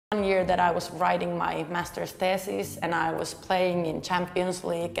One year that I was writing my master's thesis and I was playing in Champions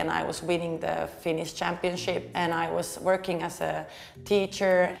League and I was winning the Finnish championship and I was working as a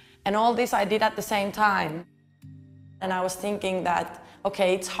teacher, and all this I did at the same time. And I was thinking that,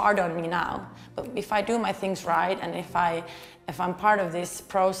 okay, it's hard on me now, but if I do my things right and if I'm part of this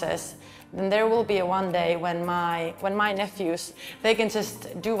process, then there will be a one day when my nephews, they can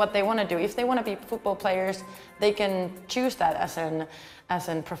just do what they want to do. If they want to be football players, they can choose that as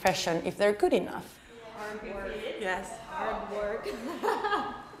a profession if they're good enough. Hard work. Yes, hard work.